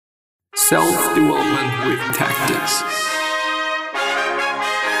Self-development with tactics.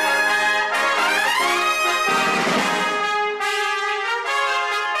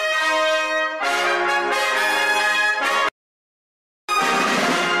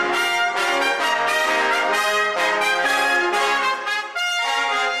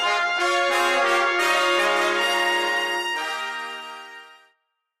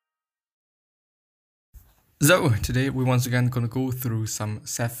 So, today we once again gonna go through some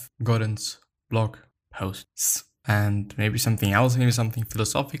Seth Godin's blog posts and maybe something else, maybe something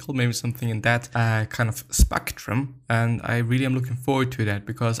philosophical, maybe something in that kind of spectrum. And I really am looking forward to that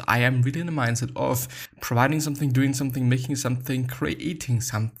because I am really in the mindset of providing something, doing something, making something, creating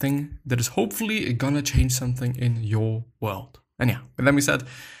something that is hopefully gonna change something in your world. And yeah, with that being said,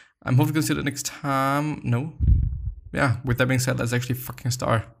 I'm hopefully gonna see you next time. No? Yeah, with that being said, let's actually fucking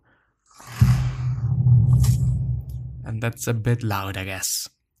start. And that's a bit loud, I guess.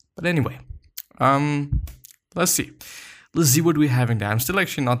 But anyway, let's see. Let's see what we're having there. I'm still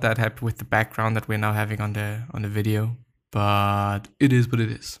actually not that happy with the background that we're now having on the video, but it is what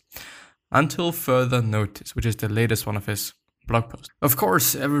it is. Until further notice, which is the latest one of his blog posts. Of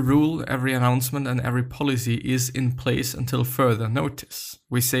course, every rule, every announcement, and every policy is in place until further notice.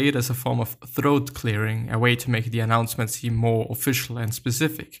 We say it as a form of throat clearing, a way to make the announcement seem more official and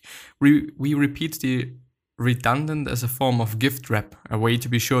specific. We repeat the redundant as a form of gift wrap, a way to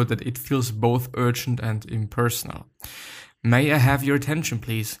be sure that it feels both urgent and impersonal. May I have your attention,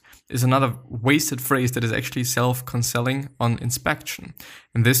 please, is another wasted phrase that is actually self-cancelling on inspection.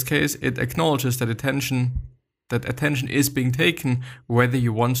 In this case, it acknowledges that attention is being taken whether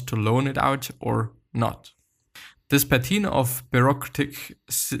you want to loan it out or not. This patina of bureaucratic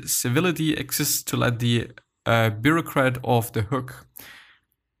civility exists to let the bureaucrat off the hook.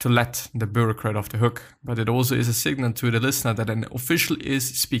 But it also is a signal to the listener that an official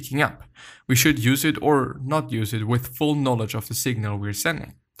is speaking up. We should use it or not use it with full knowledge of the signal we're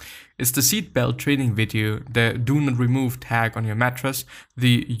sending. It's the seatbelt training video, the do not remove tag on your mattress,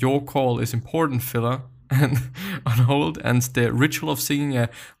 the your call is important filler and on hold, and the ritual of singing a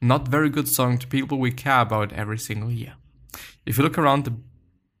not very good song to people we care about every single year. If you look around the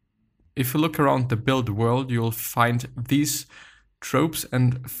built world, you'll find these tropes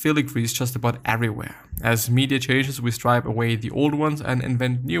and filigrees just about everywhere. As media changes, we stripe away the old ones and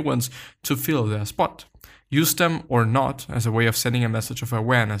invent new ones to fill their spot. Use them or not as a way of sending a message of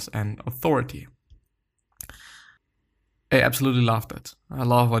awareness and authority. I absolutely loved it. I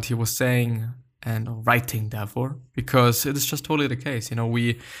love what he was saying and writing, therefore, because it is just totally the case. You know,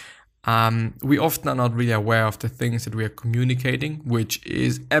 we often are not really aware of the things that we are communicating, which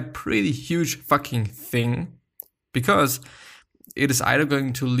is a pretty huge fucking thing, because it is either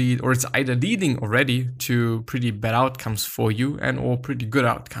going to lead, or it's either leading already to pretty bad outcomes for you and or pretty good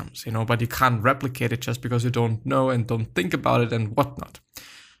outcomes, you know, but you can't replicate it just because you don't know and don't think about it and whatnot.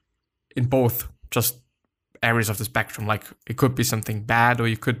 In both just areas of the spectrum, like it could be something bad, or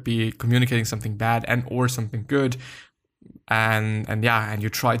you could be communicating something bad and or something good. And you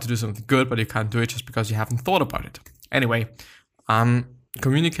try to do something good, but you can't do it just because you haven't thought about it. Anyway,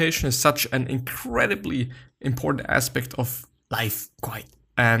 communication is such an incredibly important aspect of life,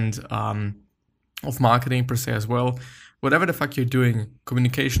 and of marketing per se as well. Whatever the fuck you're doing,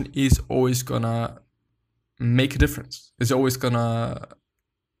 communication is always gonna make a difference. It's always gonna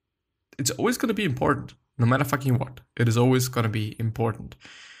be important, no matter fucking what. It is always gonna be important.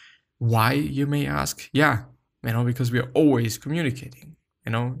 Why, you may ask? Yeah, you know, because we are always communicating.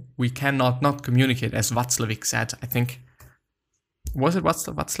 You know, we cannot not communicate, as Václavík said. I think, was it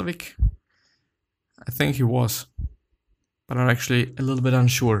Václavík? I think he was, but I'm actually a little bit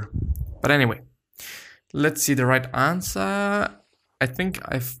unsure. But anyway, let's see the right answer. I think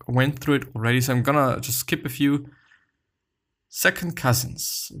I've went through it already, so I'm gonna just skip a few. Second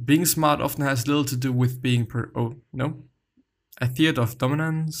cousins. Being smart often has little to do with being a theater of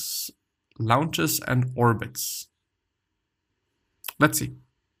dominance, launches and orbits. Let's see.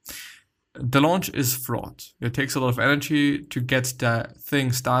 The launch is fraught. It takes a lot of energy to get the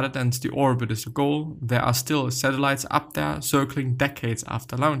thing started, and the orbit is the goal. There are still satellites up there circling decades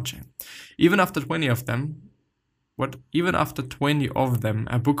after launching. Even after 20 of them, a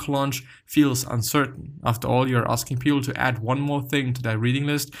book launch feels uncertain. After all, you're asking people to add one more thing to their reading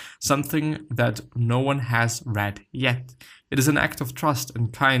list, something that no one has read yet. It is an act of trust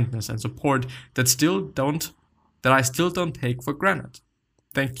and kindness and support that I still don't take for granted.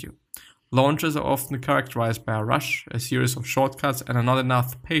 Thank you. Launches are often characterized by a rush, a series of shortcuts, and not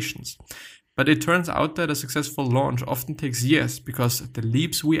enough patience. But it turns out that a successful launch often takes years because the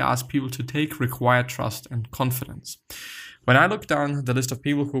leaps we ask people to take require trust and confidence. When I look down the list of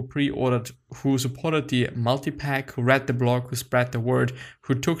people who pre-ordered, who supported the multi-pack, who read the blog, who spread the word,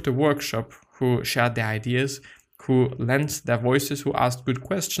 who took the workshop, who shared their ideas, who lent their voices, who asked good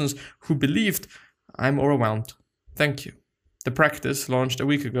questions, who believed, I'm overwhelmed. Thank you. The practice launched a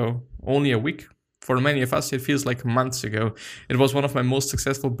week ago, only a week. For many of us, it feels like months ago. It was one of my most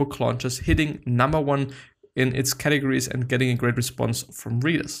successful book launches, hitting #1 in its categories and getting a great response from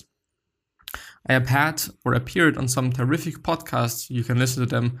readers. I have had or appeared on some terrific podcasts. You can listen to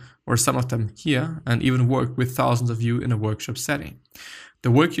them or some of them here, and even work with thousands of you in a workshop setting.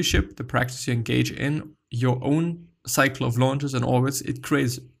 The work you ship, the practice you engage in, your own cycle of launches and orbits, it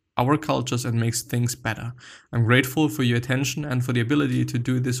creates our cultures and makes things better. I'm grateful for your attention and for the ability to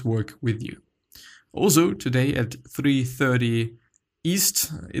do this work with you. Also, today at 3:30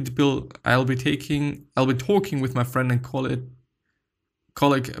 East, I'll be talking with my friend and colleague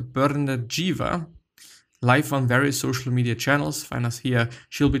Berna Jiva, live on various social media channels. Find us here.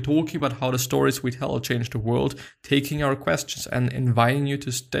 She'll be talking about how the stories we tell change the world, taking our questions and inviting you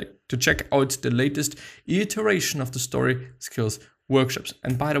to check out the latest iteration of the Story Skills workshops.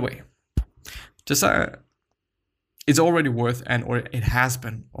 And by the way, it's already worth, or it has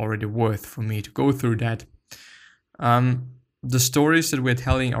been already worth for me to go through that. The stories that we're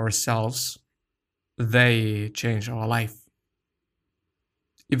telling ourselves, they change our life.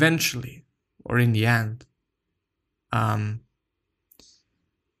 Eventually, or in the end.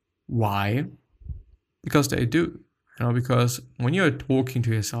 Why? Because they do. Because when you're talking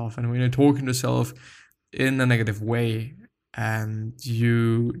to yourself and when you're talking to yourself in a negative way and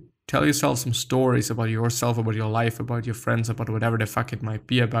you tell yourself some stories about yourself, about your life, about your friends, about whatever the fuck it might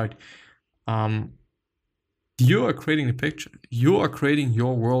be about, you are creating the picture. You are creating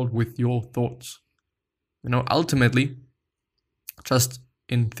your world with your thoughts. Ultimately, just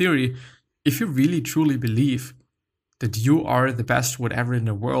in theory, if you really truly believe that you are the best whatever in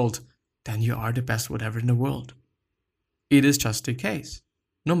the world, then you are the best whatever in the world. It is just the case.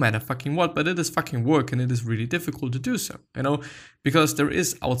 No matter fucking what, but it is fucking work and it is really difficult to do so, because there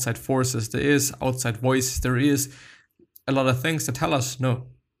is outside forces, there is outside voices, there is a lot of things that tell us, no,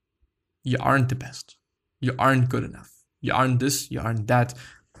 you aren't the best. You aren't good enough. You aren't this, you aren't that.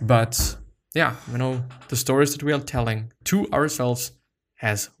 But yeah, the stories that we are telling to ourselves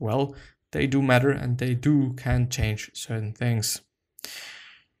as well, they do matter and they can change certain things.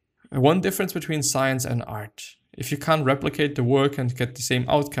 One difference between science and art. If you can't replicate the work and get the same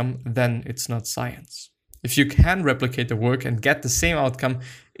outcome, then it's not science. If you can replicate the work and get the same outcome,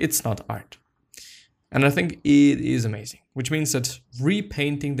 it's not art. And I think it is amazing, which means that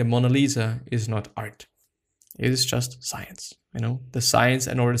repainting the Mona Lisa is not art. It is just science, the science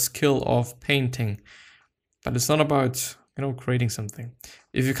and or the skill of painting. But it's not about, creating something.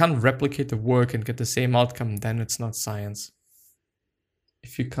 If you can't replicate the work and get the same outcome, then it's not science.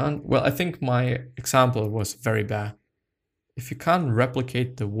 If you can't, I think my example was very bad. If you can't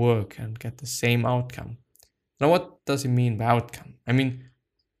replicate the work and get the same outcome, now what does it mean by outcome? I mean,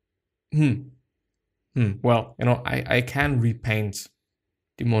 I can repaint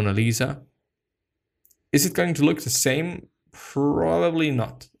the Mona Lisa. Is it going to look the same? Probably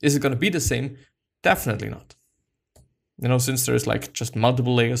not. Is it going to be the same? Definitely not. Since there's just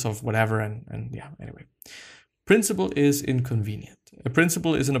multiple layers of whatever and yeah, anyway. Principle is inconvenient. A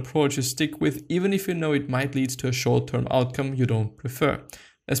principle is an approach you stick with even if you know it might lead to a short-term outcome you don't prefer,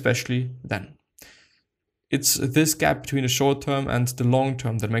 especially then. It's this gap between the short-term and the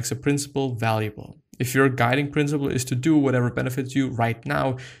long-term that makes a principle valuable. If your guiding principle is to do whatever benefits you right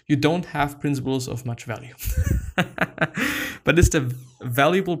now, you don't have principles of much value. But it's the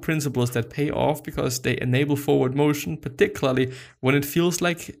valuable principles that pay off because they enable forward motion, particularly when it feels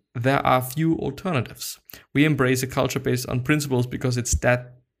like there are few alternatives. We embrace a culture based on principles because it's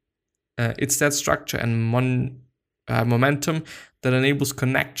that structure and momentum that enables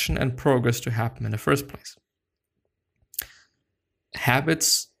connection and progress to happen in the first place.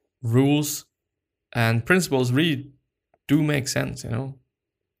 Habits, rules, and principles really do make sense,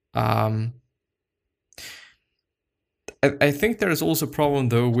 I think there is also a problem,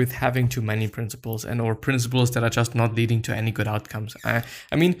 though, with having too many principles or principles that are just not leading to any good outcomes. I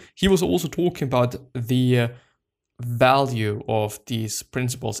mean, he was also talking about the value of these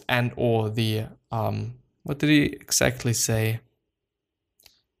principles and or the, what did he exactly say?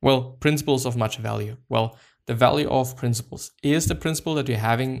 Well, principles of much value. Well, the value of principles. Is the principle that you're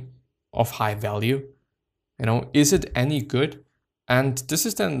having of high value? Is it any good? And this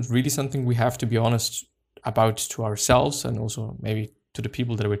is then really something we have to be honest about to ourselves and also maybe to the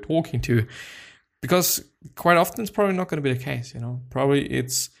people that we're talking to, because quite often it's probably not going to be the case. Probably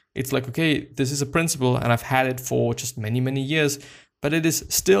it's It's like, okay, this is a principle and I've had it for just many, many years, but it is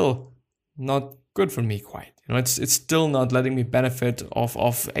still not good for me quite. It's still not letting me benefit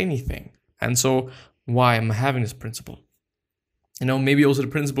of anything. And so why am I having this principle? Maybe also the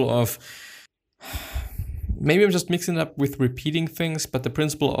principle of, maybe I'm just mixing it up with repeating things, but the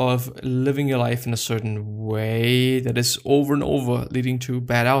principle of living your life in a certain way that is over and over leading to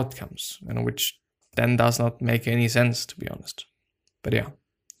bad outcomes, which then does not make any sense, to be honest. But yeah.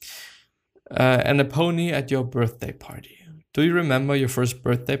 And a pony at your birthday party. Do you remember your first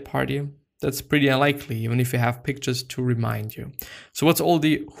birthday party? That's pretty unlikely, even if you have pictures to remind you. So what's all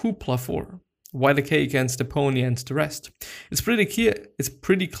the hoopla for? Why the cake and the pony and the rest? It's pretty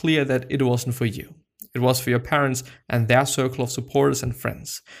clear that it wasn't for you. It was for your parents and their circle of supporters and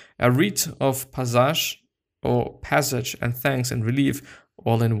friends. A rite of passage and thanks and relief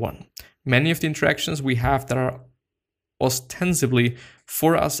all in one. Many of the interactions we have that are ostensibly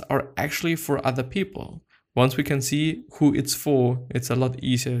for us are actually for other people. Once we can see who it's for, it's a lot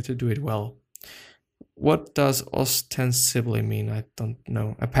easier to do it well. What does ostensibly mean? I don't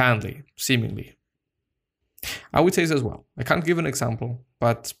know. Apparently, seemingly. I would say this as well. I can't give an example,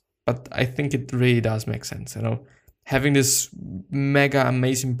 but I think it really does make sense. Having this mega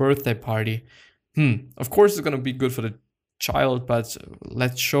amazing birthday party. Of course, it's gonna be good for the child, but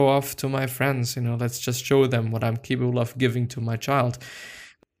let's show off to my friends. Let's just show them what I'm capable of giving to my child.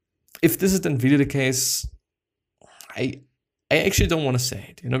 If this isn't really the case, I actually don't want to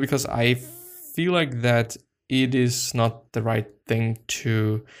say it. Because I feel like that it is not the right thing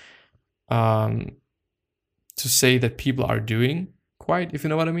to say that people are doing, quite, if you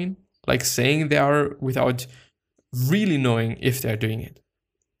know what I mean. Like saying they are without really knowing if they're doing it.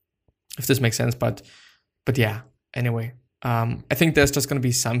 If this makes sense, but yeah. Anyway, I think there's just going to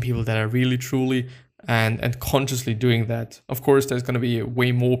be some people that are really, truly and consciously doing that. Of course, there's going to be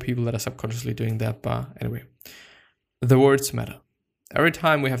way more people that are subconsciously doing that. But anyway, the words matter. Every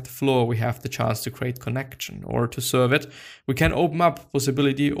time we have the floor, we have the chance to create connection or to serve it. We can open up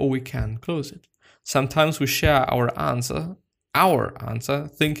possibility or we can close it. Sometimes we share our answer,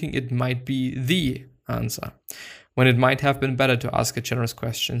 thinking it might be the answer, when it might have been better to ask a generous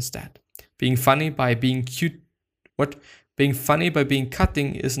question instead. Being funny by being cute. What? Being funny by being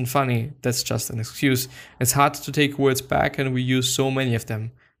cutting isn't funny. That's just an excuse. It's hard to take words back and we use so many of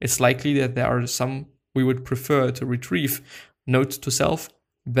them. It's likely that there are some we would prefer to retrieve. Note to self,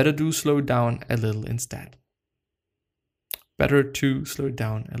 better do slow down a little instead. Better to slow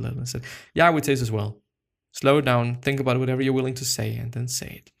down a little instead. Yeah, I would say this as well. Slow down, think about whatever you're willing to say and then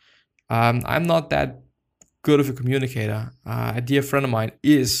say it. I'm not that good of a communicator. A dear friend of mine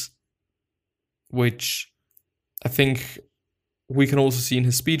is, which I think we can also see in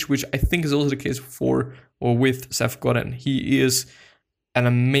his speech, which I think is also the case with Seth Godin. He is an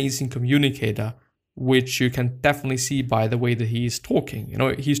amazing communicator, which you can definitely see by the way that he's talking.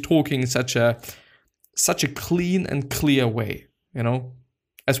 He's talking in such a clean and clear way,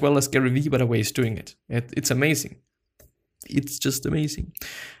 as well as Gary Vee, by the way, is doing it. It's amazing. It's just amazing.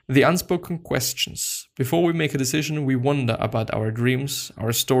 The unspoken questions. Before we make a decision, we wonder about our dreams,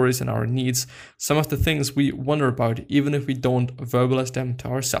 our stories, and our needs. Some of the things we wonder about, even if we don't verbalize them to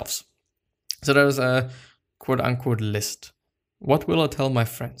ourselves. So there's a quote-unquote list. What will I tell my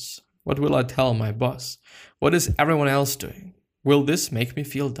friends? What will I tell my boss? What is everyone else doing? Will this make me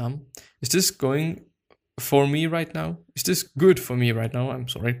feel dumb? Is this going for me right now? Is this good for me right now? I'm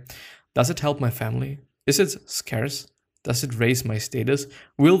sorry. Does it help my family? Is it scarce? Does it raise my status?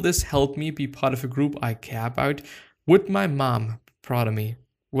 Will this help me be part of a group I care about? Would my mom be proud of me?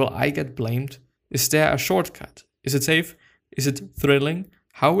 Will I get blamed? Is there a shortcut? Is it safe? Is it thrilling?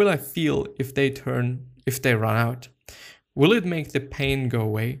 How will I feel if they run out? Will it make the pain go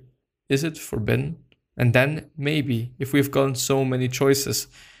away? Is it forbidden? And then maybe, if we've got so many choices,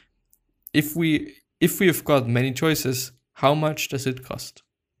 if we've got many choices, how much does it cost?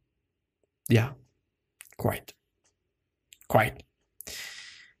 Yeah, quite.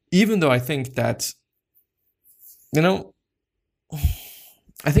 Even though I think that, I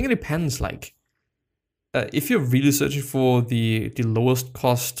think it depends. If you're really searching for the lowest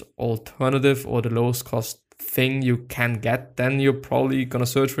cost alternative or the lowest cost thing you can get, then you're probably gonna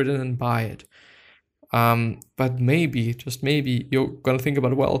search for it and buy it. But maybe, just maybe, you're gonna think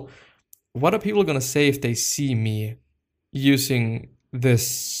about, well, what are people gonna say if they see me using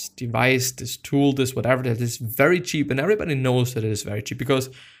this device, this tool, this whatever that is very cheap, and everybody knows that it is very cheap because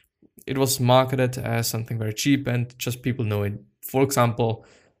it was marketed as something very cheap and just people know it. For example,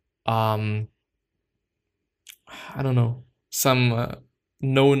 I don't know, some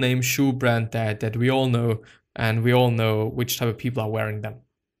no-name shoe brand that we all know, and we all know which type of people are wearing them.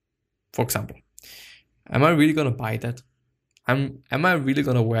 For example, am I really going to buy that? Am I really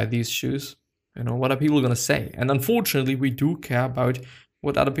going to wear these shoes? What are people going to say? And unfortunately, we do care about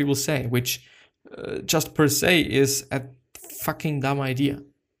what other people say, which just per se is a fucking dumb idea.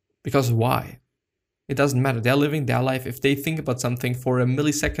 Because why? It doesn't matter. They're living their life. If they think about something for a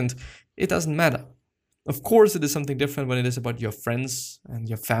millisecond, it doesn't matter. Of course, it is something different when it is about your friends and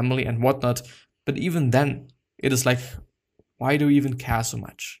your family and whatnot. But even then, it is like, why do you even care so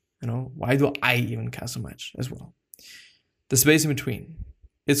much? Why do I even care so much as well? The space in between.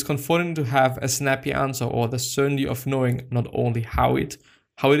 It's comforting to have a snappy answer or the certainty of knowing not only how it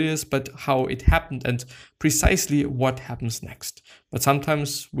is, but how it happened and precisely what happens next. But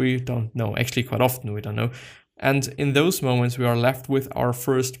sometimes we don't know. Actually, quite often we don't know. And in those moments, we are left with our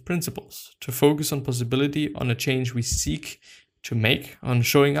first principles, to focus on possibility, on a change we seek to make, on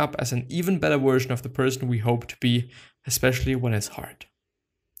showing up as an even better version of the person we hope to be, especially when it's hard.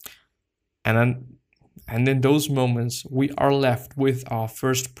 And in those moments, we are left with our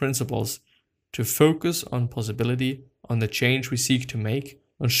first principles to focus on possibility, on the change we seek to make,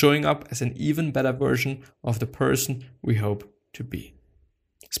 on showing up as an even better version of the person we hope to be,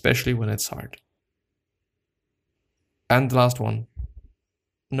 especially when it's hard. And the last one.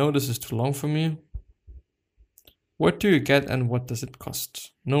 No, this is too long for me. What do you get and what does it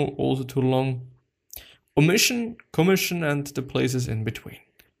cost? No, also too long. Omission, commission, and the places in between.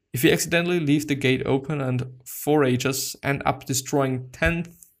 If you accidentally leave the gate open and foragers end up destroying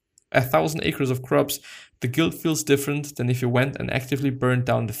 1,000 acres of crops, the guilt feels different than if you went and actively burned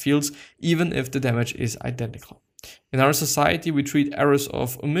down the fields, even if the damage is identical. In our society, we treat errors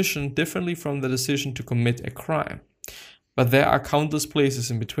of omission differently from the decision to commit a crime. But there are countless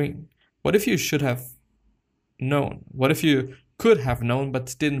places in between. What if you should have known? What if you could have known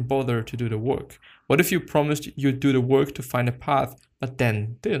but didn't bother to do the work? What if you promised you'd do the work to find a path but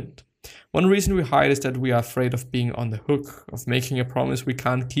then didn't? One reason we hide is that we are afraid of being on the hook, of making a promise we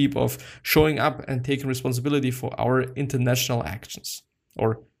can't keep, of showing up and taking responsibility for our international actions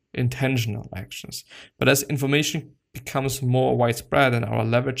or intentional actions. But as information becomes more widespread and our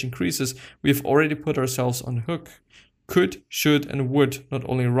leverage increases, we've already put ourselves on the hook. Could, should, and would not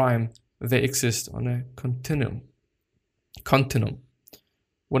only rhyme, they exist on a continuum.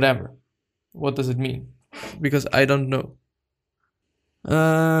 Whatever. What does it mean? Because I don't know.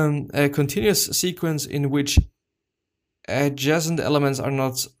 A continuous sequence in which adjacent elements are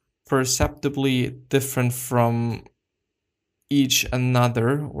not perceptibly different from each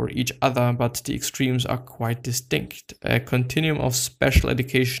another or each other, but the extremes are quite distinct. A continuum of special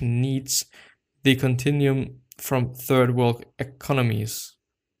education needs the continuum from third world economies.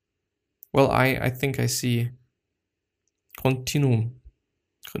 Well, I think I see continuum.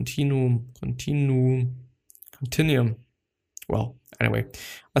 Well, anyway,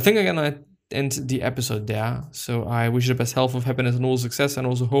 I think I'm gonna end the episode there. So I wish you the best health, of happiness, and all success, and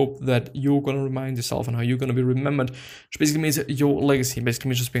also hope that you're gonna remind yourself on how you're gonna be remembered, which basically means your legacy. Basically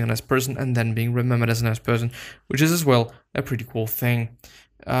means just being a nice person and then being remembered as a nice person, which is as well a pretty cool thing.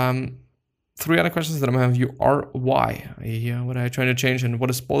 3 other questions that I'm having you are why? What are you trying to change and what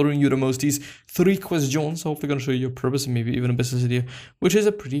is bothering you the most? These 3 questions hopefully gonna show you your purpose and maybe even a business idea, which is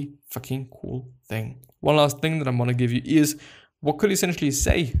a pretty fucking cool thing. One last thing that I'm gonna give you is, what could you essentially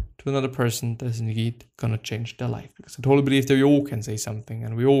say to another person that is indeed gonna change their life? Because I totally believe that we all can say something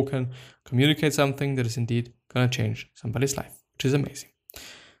and we all can communicate something that is indeed gonna change somebody's life, which is amazing.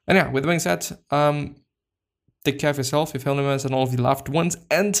 And yeah, with that being said, take care of yourself, your family members, and all of your loved ones,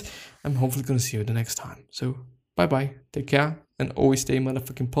 and I'm hopefully gonna see you the next time. So bye-bye, take care, and always stay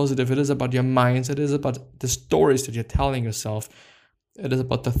motherfucking positive. It is about your minds, it is about the stories that you're telling yourself, it is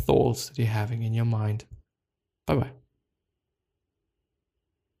about the thoughts that you're having in your mind. Bye-bye.